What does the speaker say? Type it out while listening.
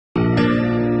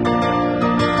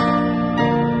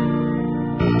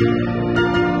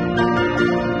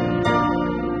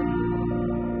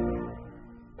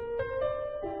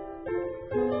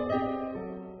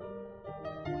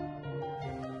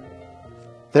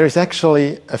There is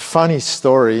actually a funny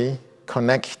story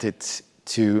connected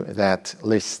to that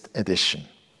Liszt edition.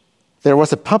 There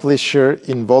was a publisher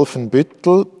in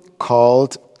Wolfenbüttel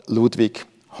called Ludwig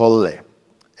Holle.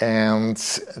 And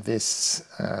this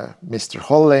Mr.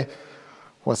 Holle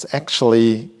was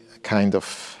actually kind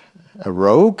of a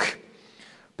rogue,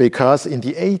 because in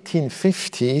the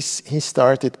 1850s he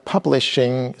started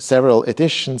publishing several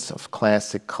editions of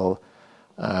classical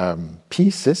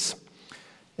pieces.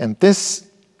 And this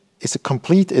is a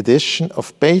complete edition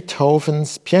of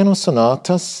Beethoven's piano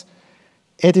sonatas,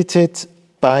 edited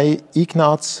by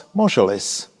Ignaz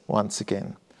Moscheles once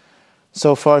again.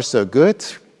 So far so good,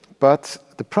 but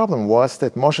the problem was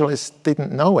that Moscheles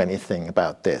didn't know anything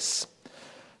about this.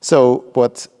 So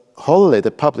what Holle,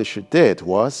 the publisher, did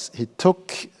was he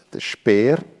took the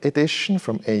Speer edition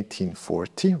from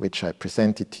 1840, which I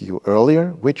presented to you earlier,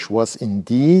 which was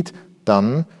indeed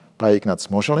done by Ignaz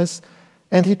Moscheles,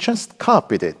 and he just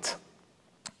copied it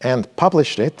and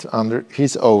published it under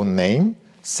his own name,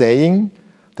 saying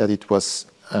that it was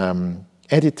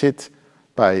edited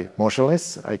by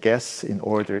Moscheles, I guess, in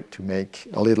order to make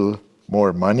a little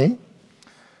more money.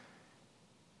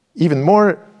 Even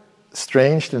more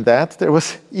strange than that, there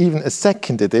was even a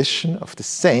second edition of the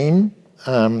same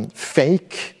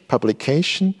fake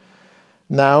publication,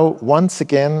 now once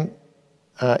again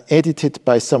edited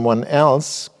by someone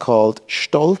else called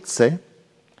Stolze.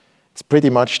 It's pretty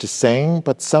much the same,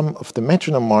 but some of the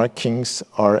metronome markings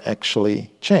are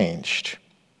actually changed.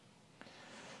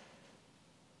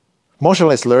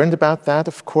 Moscheles learned about that,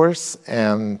 of course,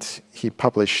 and he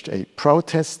published a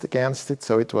protest against it,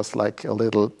 so it was like a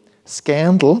little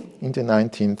scandal in the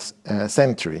 19th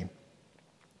century.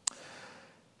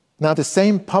 Now, the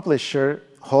same publisher,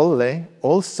 Holle,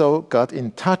 also got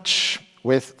in touch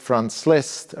with Franz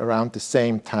Liszt around the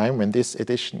same time when this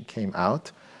edition came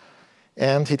out,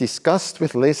 and he discussed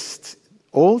with Liszt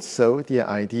also the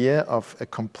idea of a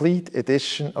complete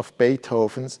edition of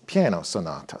Beethoven's piano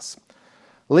sonatas.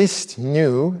 Liszt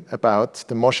knew about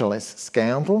the Moscheles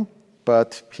scandal,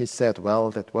 but he said,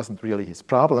 well, that wasn't really his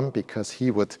problem, because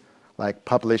he would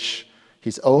publish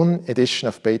his own edition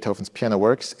of Beethoven's piano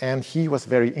works, and he was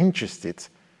very interested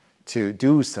to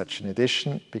do such an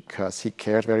edition because he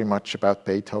cared very much about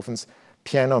Beethoven's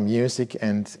piano music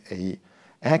and an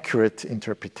accurate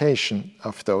interpretation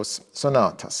of those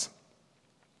sonatas.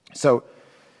 So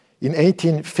in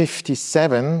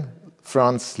 1857,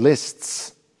 Franz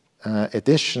Liszt's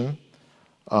edition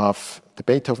of the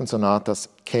Beethoven sonatas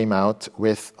came out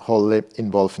with Holle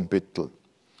in Wolfenbüttel.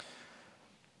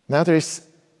 Now there is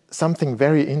something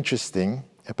very interesting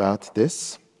about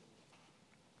this.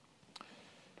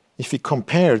 If we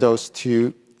compare those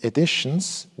two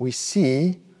editions, we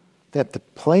see that the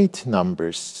plate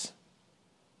numbers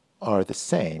are the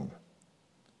same.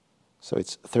 So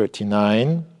it's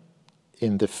 39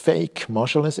 in the fake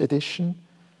Moscheles edition,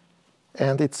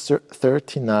 and it's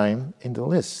 39 in the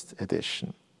Liszt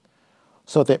edition.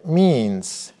 So that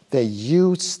means they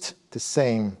used the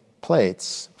same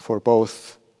plates for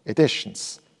both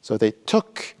editions. So they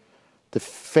took the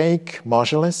fake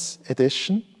Moscheles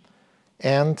edition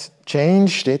and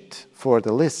changed it for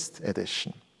the Liszt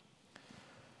edition.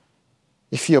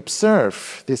 If you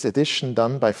observe this edition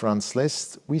done by Franz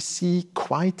Liszt, we see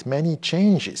quite many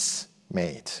changes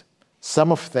made.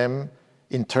 Some of them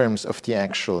in terms of the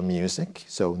actual music,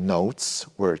 so notes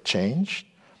were changed.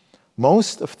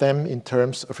 Most of them in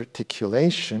terms of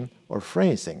articulation or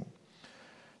phrasing.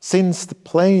 Since the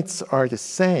plates are the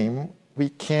same, we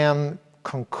can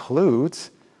conclude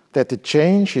that the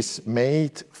changes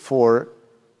made for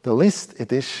the Liszt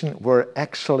edition were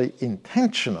actually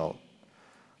intentional.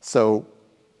 So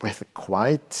with a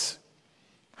quite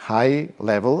high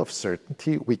level of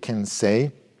certainty, we can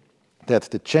say that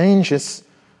the changes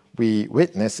we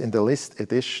witness in the Liszt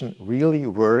edition really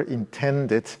were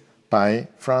intended by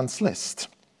Franz Liszt.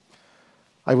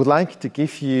 I would like to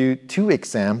give you two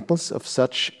examples of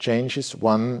such changes.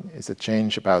 One is a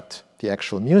change about the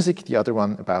actual music, the other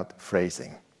one about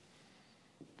phrasing.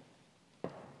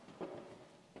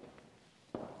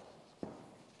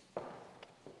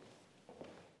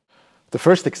 The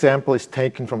first example is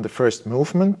taken from the first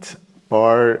movement,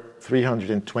 bar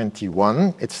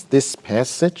 321. It's this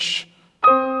passage.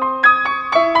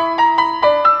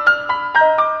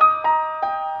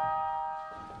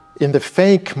 In the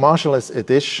fake Moscheles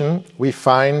edition, we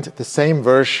find the same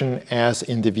version as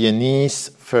in the Viennese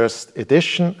first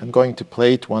edition. I'm going to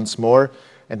play it once more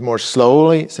and more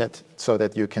slowly so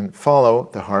that you can follow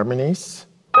the harmonies.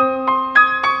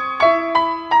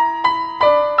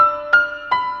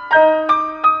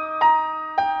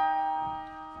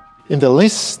 In the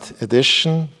Liszt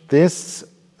edition, this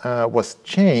was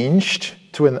changed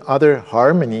to another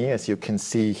harmony, as you can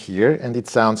see here, and it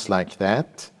sounds like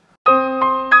that.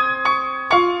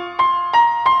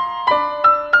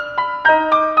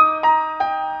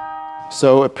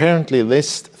 So apparently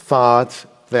Liszt thought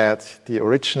that the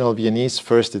original Viennese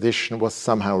first edition was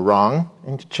somehow wrong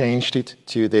and changed it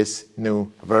to this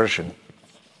new version.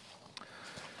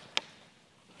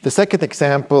 The second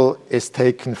example is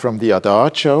taken from the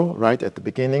Adagio, right at the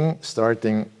beginning,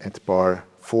 starting at bar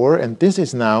 4, and this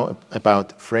is now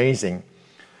about phrasing.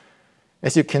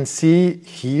 As you can see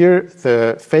here,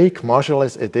 the fake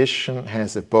modulus edition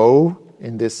has a bow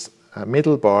in this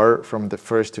middle bar from the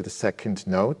first to the second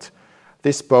note.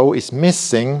 This bow is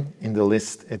missing in the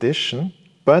Liszt edition,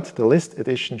 but the Liszt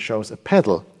edition shows a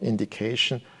pedal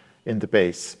indication in the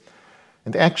bass.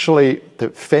 And actually,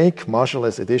 the fake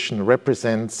modulus edition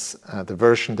represents the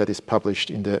version that is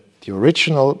published in the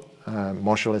original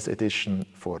modulus edition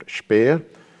for Speer,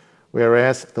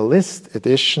 whereas the Liszt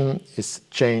edition is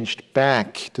changed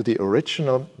back to the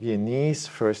original Viennese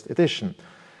first edition.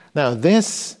 Now,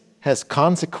 this has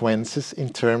consequences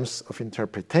in terms of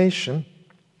interpretation,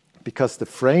 because the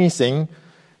phrasing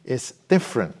is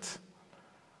different.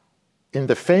 In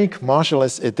the fake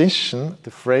modulus edition, the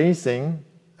phrasing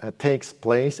takes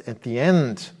place at the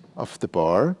end of the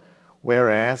bar,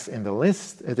 whereas in the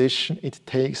Liszt edition, it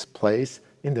takes place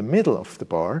in the middle of the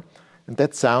bar. And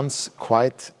that sounds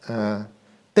quite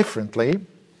differently.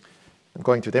 I'm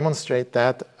going to demonstrate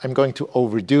that. I'm going to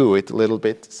overdo it a little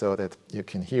bit so that you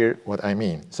can hear what I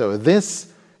mean. So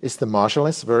this is the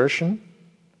modulus version.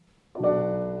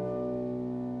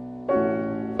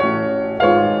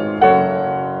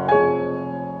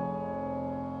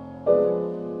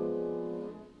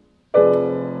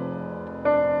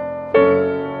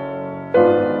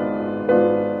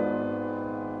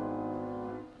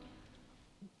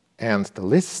 And the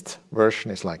Liszt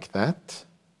version is like that.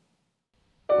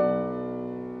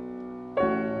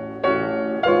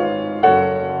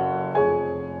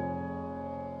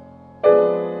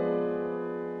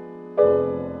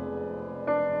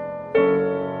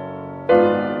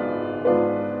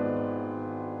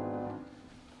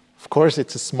 Of course,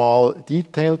 it's a small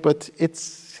detail, but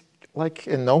it's like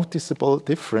a noticeable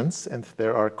difference, and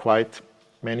there are quite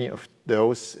many of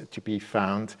those to be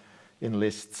found in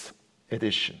Liszt's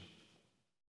edition.